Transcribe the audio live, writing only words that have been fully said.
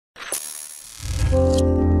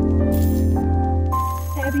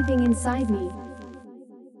everything inside me.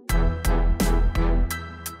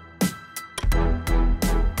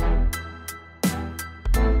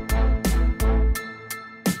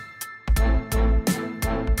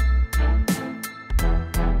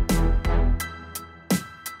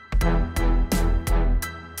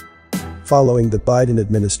 Following the Biden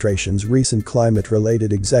administration's recent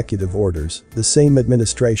climate-related executive orders, the same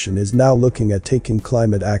administration is now looking at taking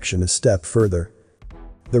climate action a step further.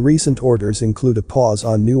 The recent orders include a pause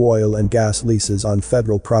on new oil and gas leases on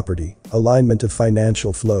federal property, alignment of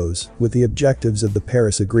financial flows with the objectives of the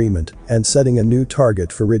Paris Agreement, and setting a new target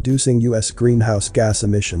for reducing U.S. greenhouse gas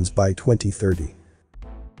emissions by 2030.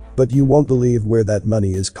 But you won't believe where that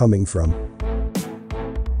money is coming from.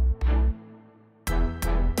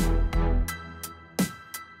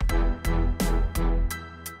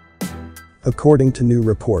 According to new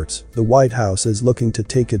reports, the White House is looking to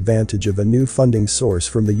take advantage of a new funding source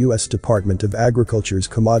from the U.S. Department of Agriculture's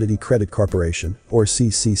Commodity Credit Corporation, or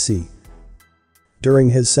CCC. During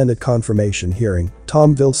his Senate confirmation hearing,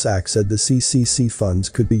 Tom Vilsack said the CCC funds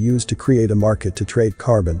could be used to create a market to trade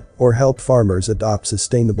carbon or help farmers adopt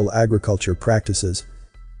sustainable agriculture practices.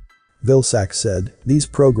 Vilsack said these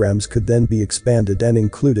programs could then be expanded and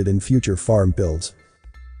included in future farm bills.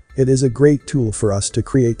 It is a great tool for us to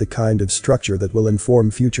create the kind of structure that will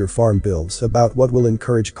inform future farm bills about what will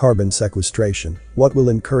encourage carbon sequestration, what will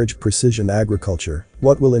encourage precision agriculture,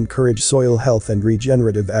 what will encourage soil health and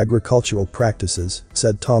regenerative agricultural practices,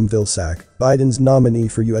 said Tom Vilsack, Biden's nominee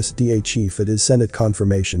for USDA chief at his Senate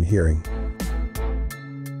confirmation hearing.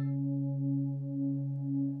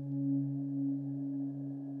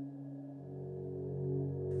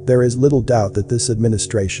 There is little doubt that this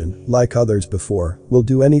administration, like others before, will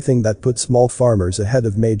do anything that puts small farmers ahead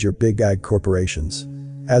of major big ag corporations.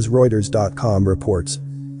 As Reuters.com reports,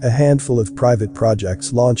 a handful of private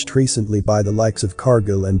projects launched recently by the likes of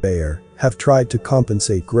Cargill and Bayer have tried to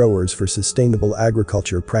compensate growers for sustainable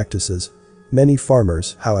agriculture practices. Many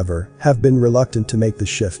farmers, however, have been reluctant to make the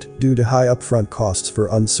shift due to high upfront costs for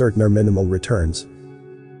uncertain or minimal returns.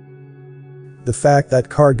 The fact that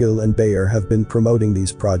Cargill and Bayer have been promoting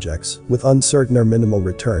these projects with uncertain or minimal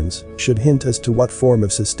returns should hint as to what form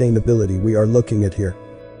of sustainability we are looking at here.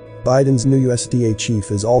 Biden's new USDA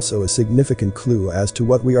chief is also a significant clue as to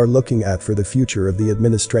what we are looking at for the future of the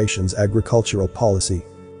administration's agricultural policy.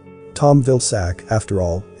 Tom Vilsack, after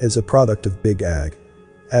all, is a product of Big Ag.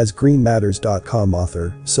 As GreenMatters.com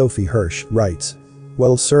author Sophie Hirsch writes,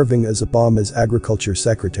 while serving as Obama's agriculture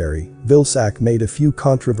secretary, Vilsack made a few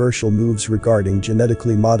controversial moves regarding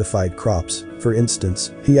genetically modified crops. For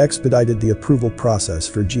instance, he expedited the approval process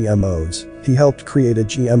for GMOs, he helped create a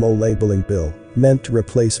GMO labeling bill, meant to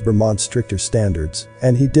replace Vermont's stricter standards,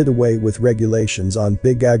 and he did away with regulations on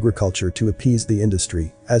big agriculture to appease the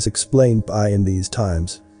industry, as explained by In These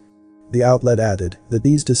Times. The outlet added that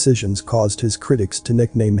these decisions caused his critics to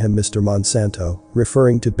nickname him Mr. Monsanto,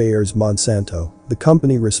 referring to Bayer's Monsanto, the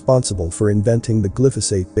company responsible for inventing the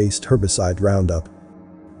glyphosate-based herbicide Roundup.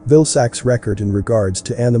 Vilsack's record in regards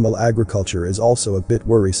to animal agriculture is also a bit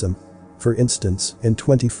worrisome. For instance, in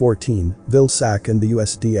 2014, Vilsack and the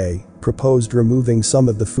USDA proposed removing some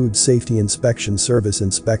of the Food Safety Inspection Service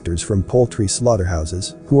inspectors from poultry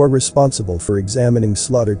slaughterhouses, who are responsible for examining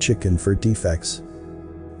slaughtered chicken for defects.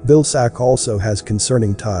 Vilsack also has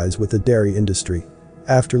concerning ties with the dairy industry.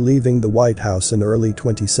 After leaving the White House in early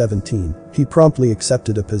 2017, he promptly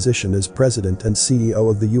accepted a position as president and CEO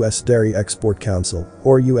of the U.S. Dairy Export Council,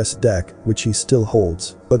 or USDEC, which he still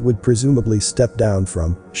holds, but would presumably step down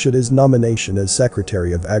from, should his nomination as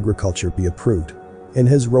Secretary of Agriculture be approved. In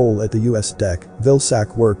his role at the USDEC,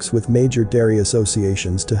 Vilsack works with major dairy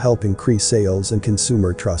associations to help increase sales and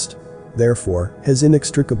consumer trust. Therefore, his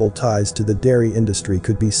inextricable ties to the dairy industry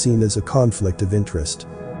could be seen as a conflict of interest.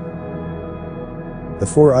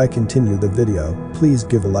 Before I continue the video, please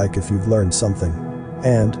give a like if you've learned something.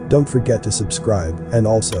 And don't forget to subscribe, and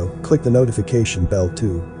also click the notification bell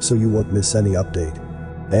too, so you won't miss any update.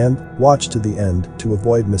 And watch to the end to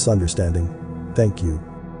avoid misunderstanding. Thank you.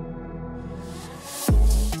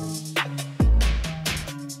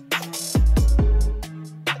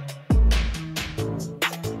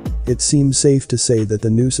 It seems safe to say that the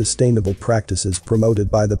new sustainable practices promoted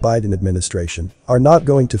by the Biden administration are not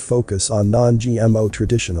going to focus on non-GMO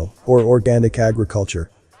traditional or organic agriculture,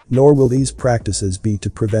 nor will these practices be to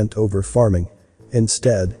prevent over-farming.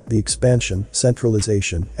 Instead, the expansion,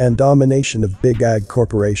 centralization, and domination of big ag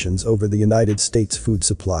corporations over the United States food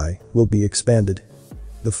supply will be expanded.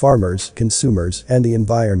 The farmers, consumers, and the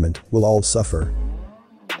environment will all suffer.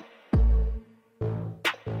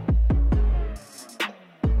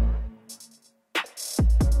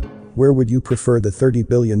 Where would you prefer the $30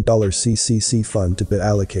 billion CCC fund to be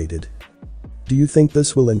allocated? Do you think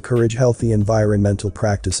this will encourage healthy environmental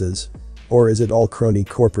practices? Or is it all crony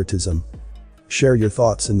corporatism? Share your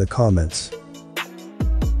thoughts in the comments.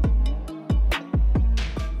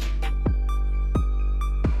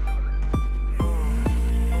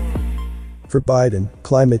 For Biden,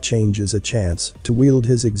 climate change is a chance to wield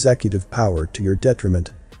his executive power to your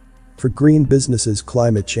detriment. For green businesses,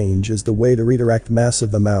 climate change is the way to redirect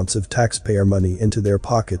massive amounts of taxpayer money into their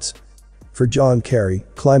pockets. For John Kerry,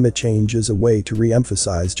 climate change is a way to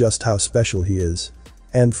re-emphasize just how special he is.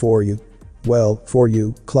 And for you? Well, for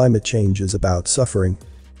you, climate change is about suffering.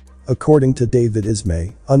 According to David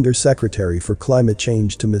Ismay, Undersecretary for Climate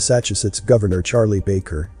Change to Massachusetts Governor Charlie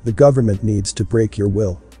Baker, the government needs to break your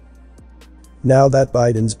will. Now that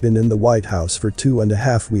Biden's been in the White House for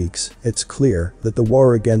 2.5 weeks, it's clear that the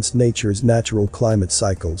war against nature's natural climate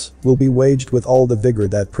cycles will be waged with all the vigor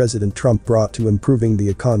that President Trump brought to improving the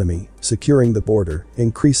economy, securing the border,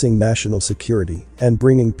 increasing national security, and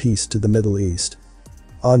bringing peace to the Middle East.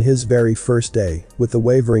 On his very first day, with the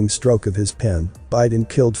wavering stroke of his pen, Biden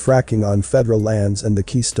killed fracking on federal lands and the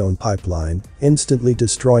Keystone Pipeline, instantly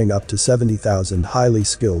destroying up to 70,000 highly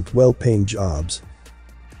skilled, well-paying jobs.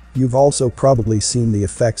 You've also probably seen the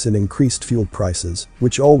effects in increased fuel prices,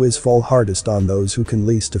 which always fall hardest on those who can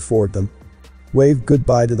least afford them. Wave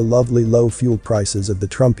goodbye to the lovely low fuel prices of the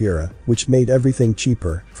Trump era, which made everything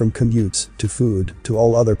cheaper, from commutes, to food, to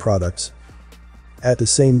all other products. At the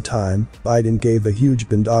same time, Biden gave a huge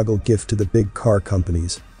boondoggle gift to the big car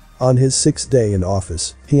companies. On his 6th day in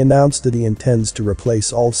office, he announced that he intends to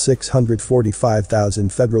replace all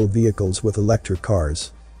 645,000 federal vehicles with electric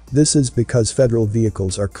cars. This is because federal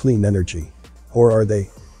vehicles are clean energy. Or are they?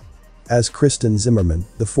 As Kristen Zimmerman,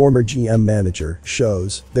 the former GM manager,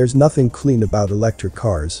 shows, there's nothing clean about electric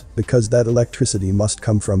cars, because that electricity must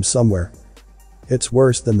come from somewhere. It's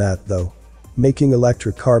worse than that though. Making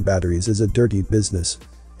electric car batteries is a dirty business.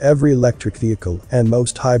 Every electric vehicle, and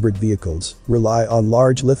most hybrid vehicles, rely on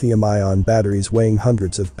large lithium-ion batteries weighing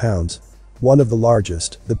hundreds of pounds. One of the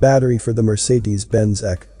largest, the battery for the Mercedes-Benz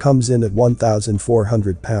EQ, comes in at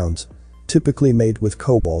 1,400 pounds. Typically made with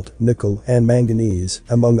cobalt, nickel, and manganese,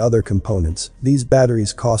 among other components, these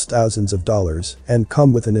batteries cost thousands of dollars and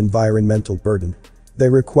come with an environmental burden. They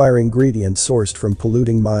require ingredients sourced from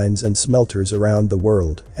polluting mines and smelters around the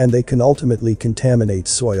world, and they can ultimately contaminate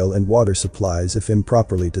soil and water supplies if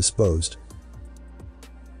improperly disposed.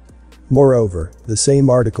 Moreover, the same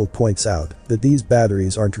article points out that these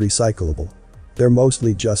batteries aren't recyclable. They're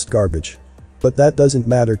mostly just garbage. But that doesn't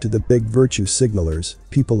matter to the big virtue signalers,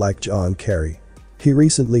 people like John Kerry. He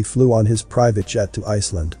recently flew on his private jet to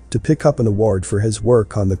Iceland to pick up an award for his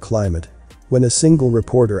work on the climate. When a single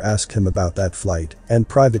reporter asked him about that flight, and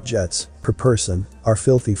private jets, per person, are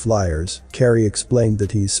filthy flyers, Kerry explained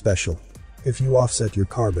that he's special. If you offset your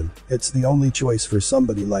carbon, it's the only choice for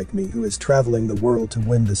somebody like me who is traveling the world to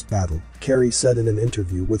win this battle, Kerry said in an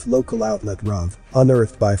interview with local outlet RUV,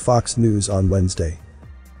 unearthed by Fox News on Wednesday.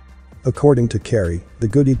 According to Kerry, the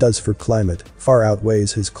good he does for climate far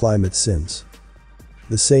outweighs his climate sins.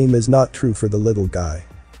 The same is not true for the little guy.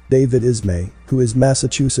 David Ismay, who is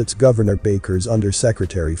Massachusetts Governor Baker's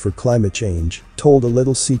Undersecretary for Climate Change, told a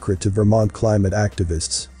little secret to Vermont climate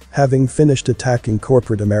activists. Having finished attacking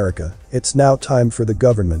corporate America, it's now time for the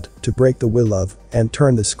government to break the will of and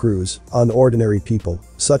turn the screws on ordinary people,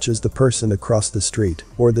 such as the person across the street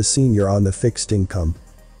or the senior on the fixed income.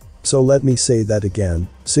 So let me say that again,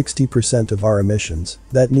 60% of our emissions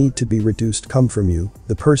that need to be reduced come from you,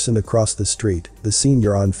 the person across the street, the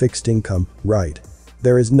senior on fixed income, right?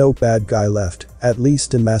 There is no bad guy left, at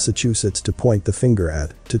least in Massachusetts, to point the finger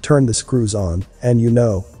at, to turn the screws on, and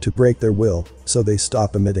to break their will, so they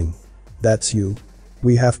stop emitting. That's you.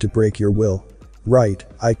 We have to break your will. Right,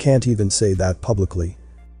 I can't even say that publicly.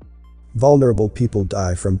 Vulnerable people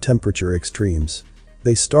die from temperature extremes.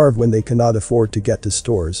 They starve when they cannot afford to get to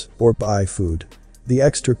stores or buy food. The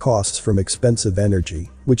extra costs from expensive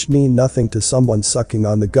energy, which mean nothing to someone sucking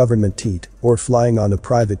on the government teat or flying on a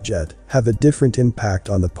private jet, have a different impact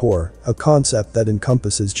on the poor, a concept that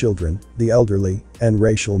encompasses children, the elderly, and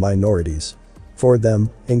racial minorities. For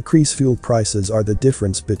them, increased fuel prices are the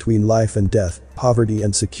difference between life and death, poverty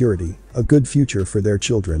and security, a good future for their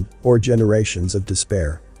children, or generations of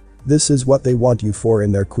despair. This is what they want you for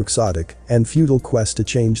in their quixotic and futile quest to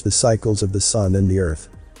change the cycles of the sun and the earth.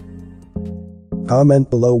 Comment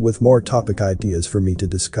below with more topic ideas for me to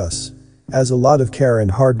discuss. As a lot of care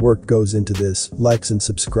and hard work goes into this, likes and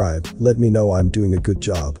subscribe, let me know I'm doing a good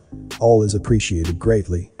job. All is appreciated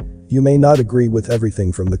greatly. You may not agree with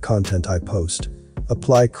everything from the content I post.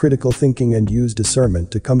 Apply critical thinking and use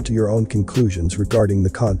discernment to come to your own conclusions regarding the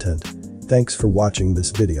content. Thanks for watching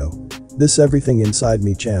this video. This Everything Inside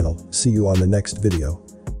Me channel, see you on the next video.